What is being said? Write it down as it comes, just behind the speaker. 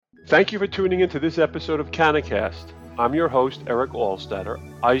Thank you for tuning in to this episode of CannaCast. I'm your host, Eric Allstatter,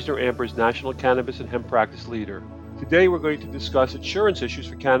 EisnerAmper's National Cannabis and Hemp Practice Leader. Today we're going to discuss insurance issues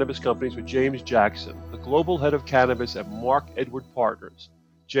for cannabis companies with James Jackson, the Global Head of Cannabis at Mark Edward Partners.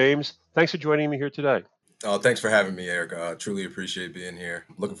 James, thanks for joining me here today. Oh, thanks for having me, Eric. I truly appreciate being here.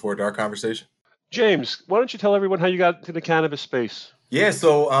 Looking forward to our conversation. James, why don't you tell everyone how you got into the cannabis space? Yeah,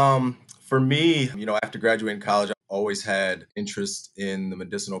 so for me, after graduating college, I always had interest in the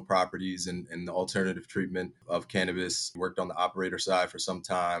medicinal properties and the alternative treatment of cannabis. Worked on the operator side for some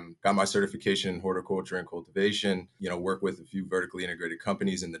time, got my certification in horticulture and cultivation, worked with a few vertically integrated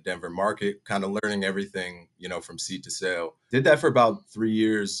companies in the Denver market, kind of learning everything, from seed to sale. Did that for about 3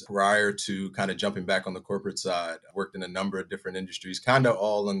 years prior to kind of jumping back on the corporate side. Worked in a number of different industries, kind of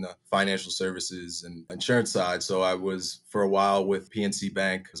all in the financial services and insurance side. So I was for a while with PNC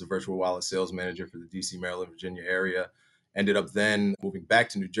Bank as a virtual wallet sales manager for the DC, Maryland, Virginia area. Ended up then moving back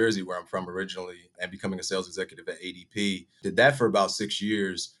to New Jersey, where I'm from originally, and becoming a sales executive at ADP. Did that for about 6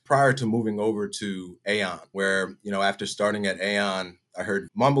 years prior to moving over to Aon, where, after starting at Aon, I heard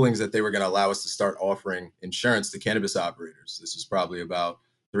mumblings that they were going to allow us to start offering insurance to cannabis operators. This was probably about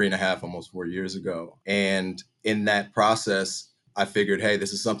 3.5, almost 4 years ago. And in that process, I figured, hey,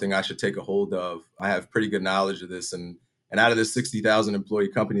 this is something I should take a hold of. I have pretty good knowledge of this. And out of this 60,000 employee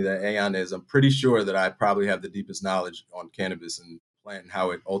company that Aon is, I'm pretty sure that I probably have the deepest knowledge on cannabis and plant and how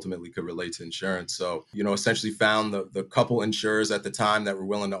it ultimately could relate to insurance. So, essentially found the couple insurers at the time that were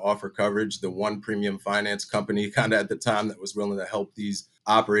willing to offer coverage, the one premium finance company kind of at the time that was willing to help these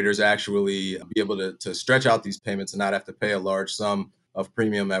operators actually be able to stretch out these payments and not have to pay a large sum of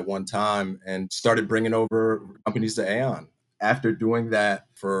premium at one time, and started bringing over companies to Aon. After doing that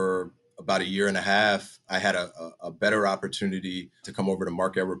for about a year and a half, I had a better opportunity to come over to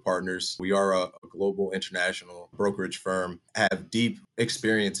Mark Edward Partners. We are a global international brokerage firm, have deep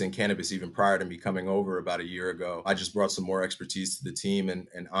experience in cannabis even prior to me coming over about a year ago. I just brought some more expertise to the team, and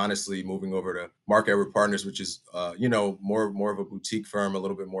honestly, moving over to Mark Edward Partners, which is, more of a boutique firm, a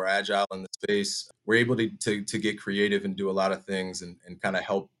little bit more agile in the space. We're able to get creative and do a lot of things and kind of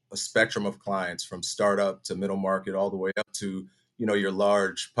help a spectrum of clients from startup to middle market all the way up to your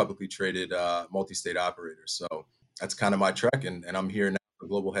large publicly traded multi-state operators. So that's kind of my trek. And I'm here now, the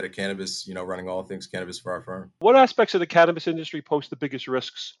global head of cannabis, running all things cannabis for our firm. What aspects of the cannabis industry pose the biggest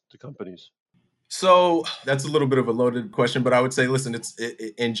risks to companies? So that's a little bit of a loaded question, but I would say, listen,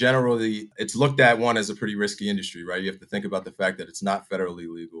 in general, it's looked at one as a pretty risky industry, right? You have to think about the fact that it's not federally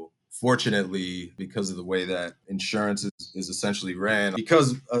legal. Fortunately, because of the way that insurance is essentially ran,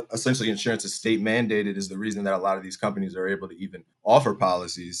 because essentially insurance is state mandated, is the reason that a lot of these companies are able to even offer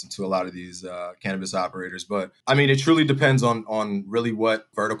policies to a lot of these cannabis operators. But I mean, it truly depends on really what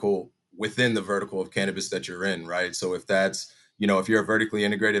vertical within the vertical of cannabis that you're in, right? So if that's if you're a vertically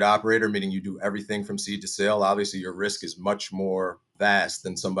integrated operator, meaning you do everything from seed to sale, obviously your risk is much more vast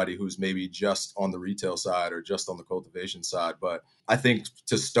than somebody who's maybe just on the retail side or just on the cultivation side. But I think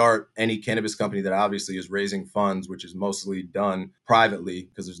to start any cannabis company that obviously is raising funds, which is mostly done privately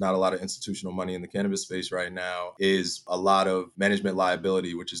because there's not a lot of institutional money in the cannabis space right now, is a lot of management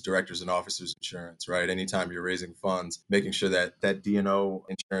liability, which is directors and officers insurance, right? Anytime you're raising funds, making sure that D&O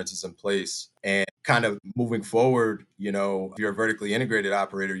insurance is in place. And kind of moving forward, if you're a vertically integrated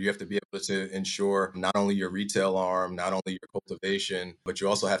operator, you have to be able to ensure not only your retail arm, not only your cultivation, but you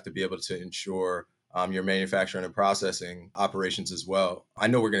also have to be able to ensure your manufacturing and processing operations as well. I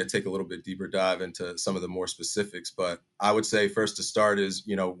know we're going to take a little bit deeper dive into some of the more specifics, but I would say first to start is,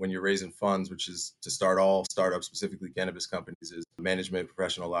 when you're raising funds, which is to start all startups, specifically cannabis companies, is management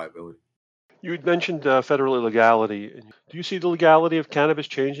professional liability. You had mentioned federal illegality. Do you see the legality of cannabis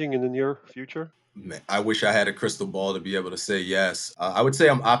changing in the near future? Man, I wish I had a crystal ball to be able to say yes. I would say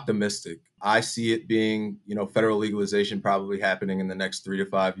I'm optimistic. I see it being, federal legalization probably happening in the next 3 to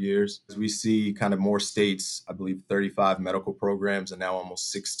 5 years. As we see kind of more states, I believe 35 medical programs and now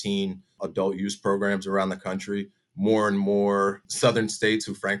almost 16 adult use programs around the country. More and more southern states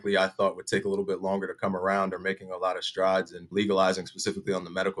who, frankly, I thought would take a little bit longer to come around are making a lot of strides in legalizing, specifically on the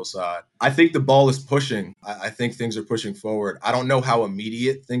medical side. I think the ball is pushing. I think things are pushing forward. I don't know how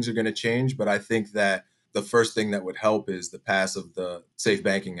immediate things are going to change, but I think that the first thing that would help is the pass of the Safe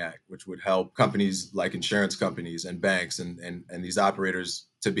Banking Act, which would help companies like insurance companies and banks and these operators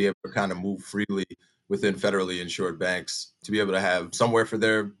to be able to kind of move freely within federally insured banks, to be able to have somewhere for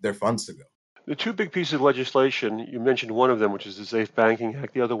their funds to go. The two big pieces of legislation, you mentioned one of them, which is the Safe Banking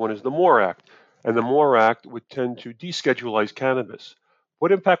Act. The other one is the MORE Act. And the MORE Act would tend to descheduleize cannabis.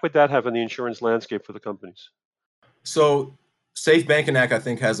 What impact would that have on the insurance landscape for the companies? So SAFE Banking Act, I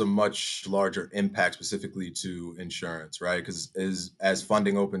think, has a much larger impact specifically to insurance, right? Because as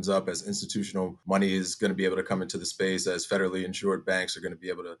funding opens up, as institutional money is going to be able to come into the space, as federally insured banks are going to be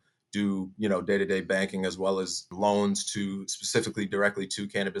able to do, day-to-day banking as well as loans to specifically directly to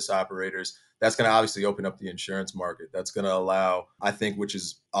cannabis operators. That's going to obviously open up the insurance market. That's going to allow, I think, which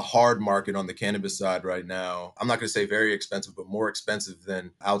is a hard market on the cannabis side right now. I'm not going to say very expensive, but more expensive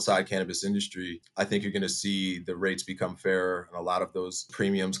than outside cannabis industry. I think you're going to see the rates become fairer and a lot of those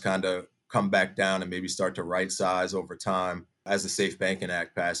premiums kind of come back down and maybe start to right size over time as the SAFE Banking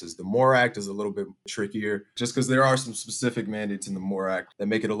Act passes. The MORE Act is a little bit trickier just because there are some specific mandates in the MORE Act that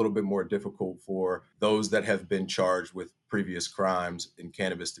make it a little bit more difficult for those that have been charged with previous crimes in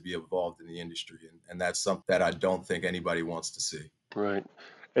cannabis to be involved in the industry. And that's something that I don't think anybody wants to see. Right.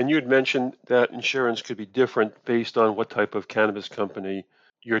 And you had mentioned that insurance could be different based on what type of cannabis company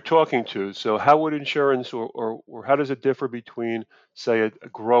you're talking to. So how would insurance or how does it differ between, say, a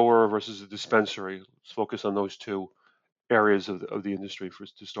grower versus a dispensary? Let's focus on those two areas of the industry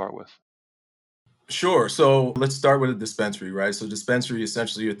to start with. Sure. So let's start with a dispensary, right? So dispensary,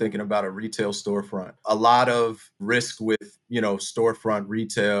 essentially, you're thinking about a retail storefront. A lot of risk with, storefront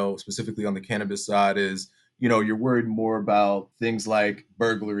retail, specifically on the cannabis side is, you're worried more about things like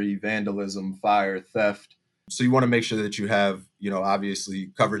burglary, vandalism, fire, theft. So you want to make sure that you have,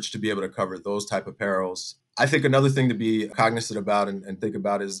 obviously coverage to be able to cover those type of perils. I think another thing to be cognizant about and think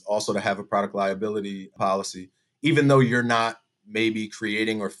about is also to have a product liability policy, even though you're not maybe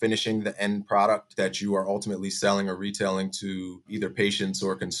creating or finishing the end product that you are ultimately selling or retailing to either patients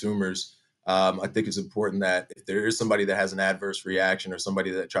or consumers. I think it's important that if there is somebody that has an adverse reaction or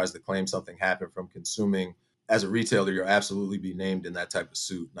somebody that tries to claim something happened from consuming, as a retailer, you'll absolutely be named in that type of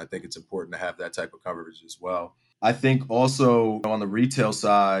suit. And I think it's important to have that type of coverage as well. I think also on the retail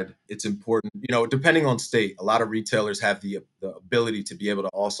side, it's important, depending on state, a lot of retailers have the ability to be able to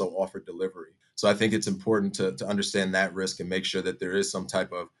also offer delivery. So I think it's important to understand that risk and make sure that there is some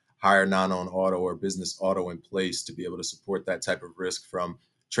type of higher non-owned auto or business auto in place to be able to support that type of risk from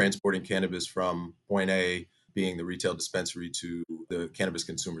transporting cannabis from point A, being the retail dispensary, to the cannabis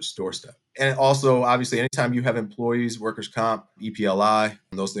consumer's doorstep. And also, obviously, anytime you have employees, workers' comp, EPLI,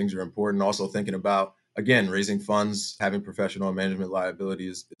 those things are important. Also thinking about, again, raising funds, having professional and management liability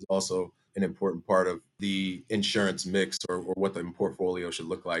is also an important part of the insurance mix or what the portfolio should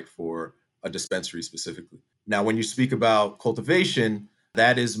look like for a dispensary specifically. Now, when you speak about cultivation,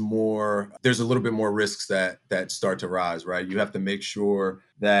 that is more, there's a little bit more risks that start to rise, right? You have to make sure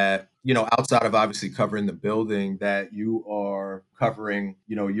that, outside of obviously covering the building, that you are covering,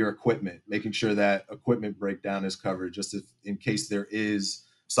 your equipment, making sure that equipment breakdown is covered just in case there is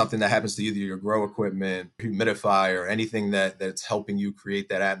something that happens to either your grow equipment, humidifier, anything that's helping you create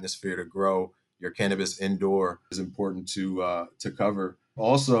that atmosphere to grow your cannabis indoor is important to cover.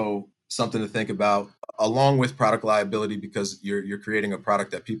 Also, something to think about along with product liability, because you're creating a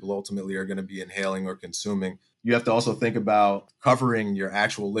product that people ultimately are going to be inhaling or consuming. You have to also think about covering your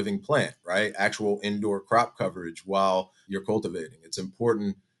actual living plant, right? Actual indoor crop coverage while you're cultivating. It's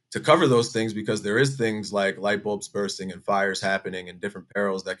important to cover those things because there is things like light bulbs bursting and fires happening and different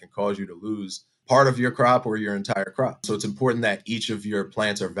perils that can cause you to lose part of your crop or your entire crop. So it's important that each of your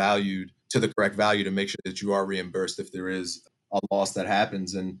plants are valued to the correct value to make sure that you are reimbursed if there is a loss that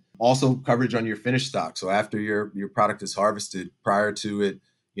happens. And also coverage on your finished stock. So after your product is harvested, prior to it,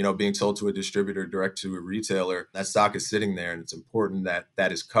 being sold to a distributor, direct to a retailer, that stock is sitting there, and it's important that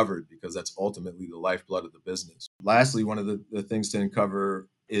that is covered because that's ultimately the lifeblood of the business. Lastly, one of the things to cover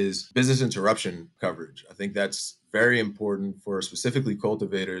is business interruption coverage. I think that's very important for specifically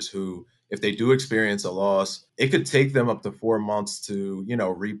cultivators who, if they do experience a loss, it could take them up to 4 months to,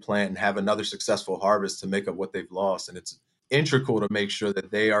 replant and have another successful harvest to make up what they've lost. And it's integral to make sure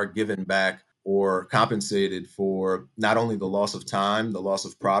that they are given back or compensated for not only the loss of time, the loss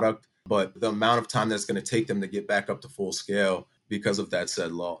of product, but the amount of time that's going to take them to get back up to full scale because of that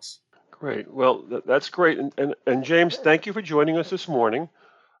said loss. Great. Well, that's great. And James, thank you for joining us this morning.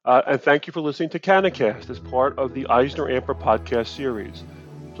 And thank you for listening to CannaCast as part of the EisnerAmper podcast series.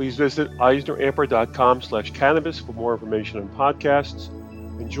 Please visit eisneramper.com/cannabis for more information on podcasts.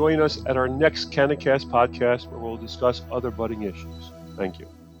 And join us at our next CannaCast podcast where we'll discuss other budding issues. Thank you.